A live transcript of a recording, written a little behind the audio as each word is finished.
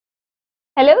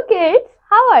Hello kids,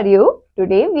 how are you?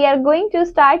 Today we are going to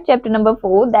start chapter number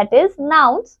 4, that is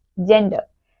nouns, gender.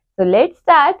 So let's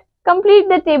start. Complete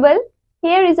the table.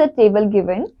 Here is a table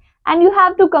given and you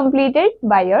have to complete it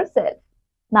by yourself.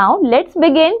 Now let's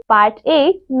begin part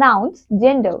A, nouns,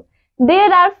 gender.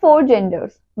 There are 4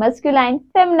 genders: masculine,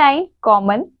 feminine,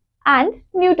 common and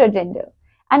neuter gender.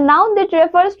 A noun that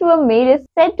refers to a male is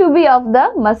said to be of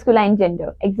the masculine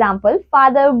gender. Example: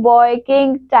 father, boy,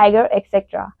 king, tiger,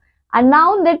 etc. A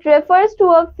noun that refers to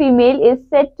a female is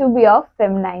said to be of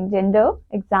feminine gender.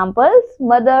 Examples: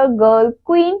 mother, girl,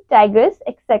 queen, tigress,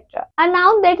 etc. A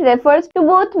noun that refers to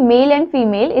both male and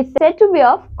female is said to be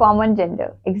of common gender.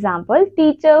 Example: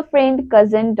 teacher, friend,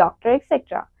 cousin, doctor,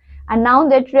 etc. A noun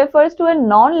that refers to a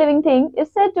non-living thing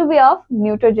is said to be of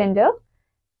neuter gender.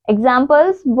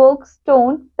 Examples: book,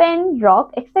 stone, pen,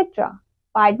 rock, etc.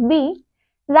 Part B.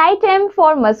 Write M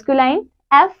for masculine,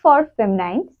 F for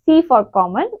feminine, C for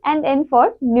common and N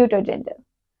for neuter gender.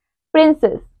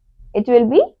 Princess, it will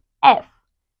be F.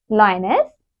 Lioness,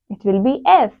 it will be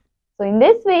F. So in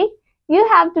this way, you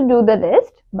have to do the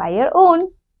list by your own.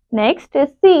 Next is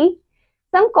C.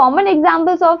 Some common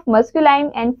examples of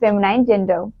masculine and feminine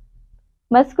gender.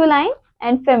 Masculine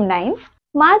and feminine: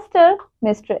 master,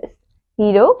 mistress;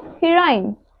 hero,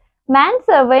 heroine;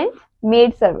 manservant,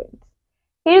 maidservant.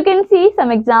 Here you can see some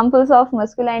examples of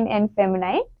masculine and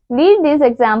feminine. Read these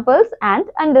examples and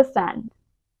understand.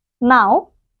 Now,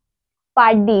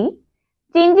 part D,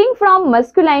 changing from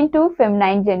masculine to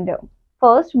feminine gender.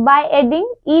 First, by adding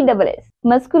ESS,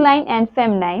 masculine and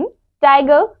feminine: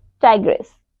 tiger, tigress;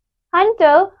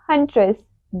 hunter, huntress;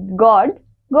 god,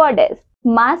 goddess;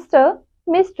 master,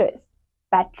 mistress;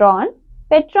 patron,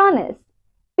 patroness;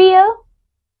 peer,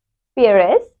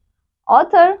 peeress;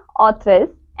 author, authoress;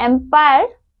 empire,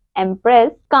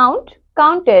 empress; count,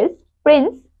 countess;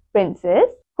 prince, princess;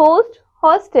 host,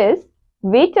 hostess;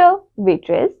 waiter,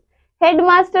 waitress;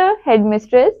 headmaster,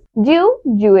 headmistress; Jew,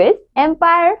 Jewess;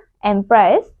 empire,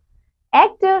 empress;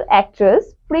 actor,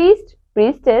 actress; priest,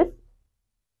 priestess;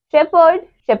 shepherd,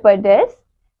 shepherdess;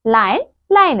 lion,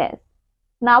 lioness.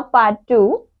 Now part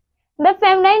 2. The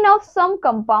feminine of some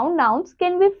compound nouns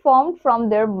can be formed from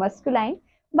their masculine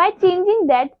by changing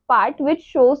that part which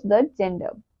shows the gender.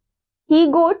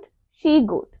 He-goat,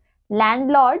 she-goat;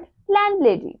 landlord,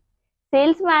 landlady;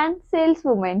 salesman,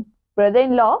 saleswoman;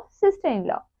 brother-in-law,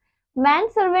 sister-in-law;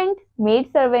 manservant,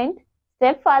 maidservant;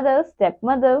 stepfather,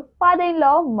 stepmother;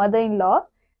 father-in-law, mother-in-law;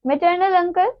 maternal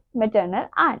uncle, maternal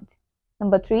aunt.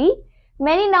 Number 3.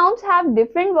 Many nouns have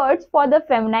different words for the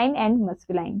feminine and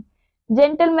masculine.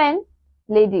 Gentleman,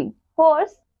 lady;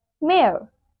 horse, mare;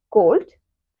 colt,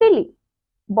 filly;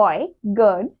 boy,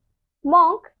 girl;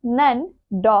 monk, nun;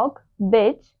 dog,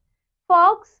 bitch;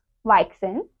 fox,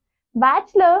 vixen;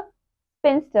 bachelor,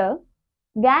 spinster;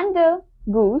 gander,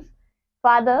 goose;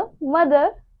 father,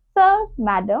 mother; sir,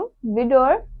 madam;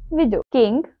 widower, widow;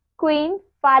 king, queen;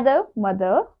 father,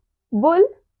 mother; bull,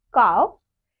 cow;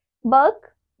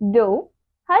 buck, doe;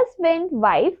 husband,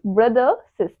 wife; brother,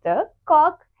 sister;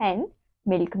 cock, hen;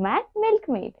 milkman,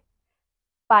 milkmaid.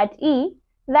 Part E.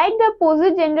 Write the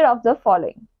opposite gender of the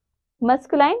following: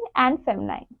 masculine and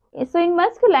feminine. So in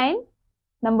masculine,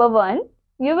 number 1,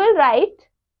 you will write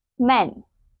man.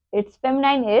 Its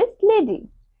feminine is lady.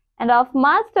 And of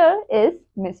master is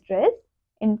mistress.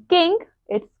 In king,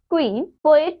 it's queen.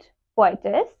 Poet,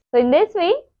 poetess. So in this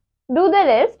way, do the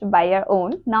rest by your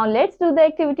own. Now let's do the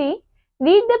activity.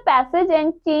 Read the passage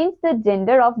and change the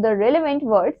gender of the relevant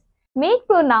words. Make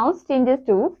pronouns changes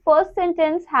to first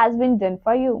sentence has been done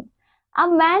for you. A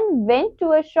man went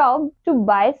to a shop to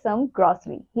buy some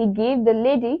grocery. He gave the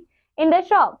lady in the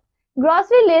shop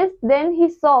grocery list. Then he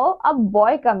saw a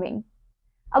boy coming.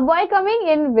 A boy coming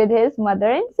in with his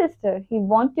mother and sister. He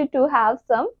wanted to have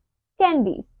some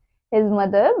candies. His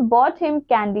mother bought him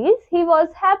candies. He was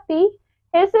happy.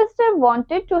 His sister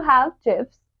wanted to have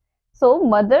chips. So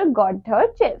mother got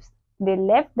her chips. They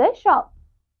left the shop.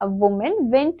 A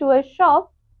woman went to a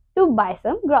shop to buy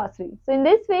some groceries. So in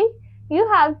this way, you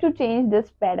have to change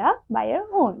this para by your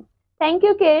own. Thank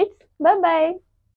you kids. Bye-bye.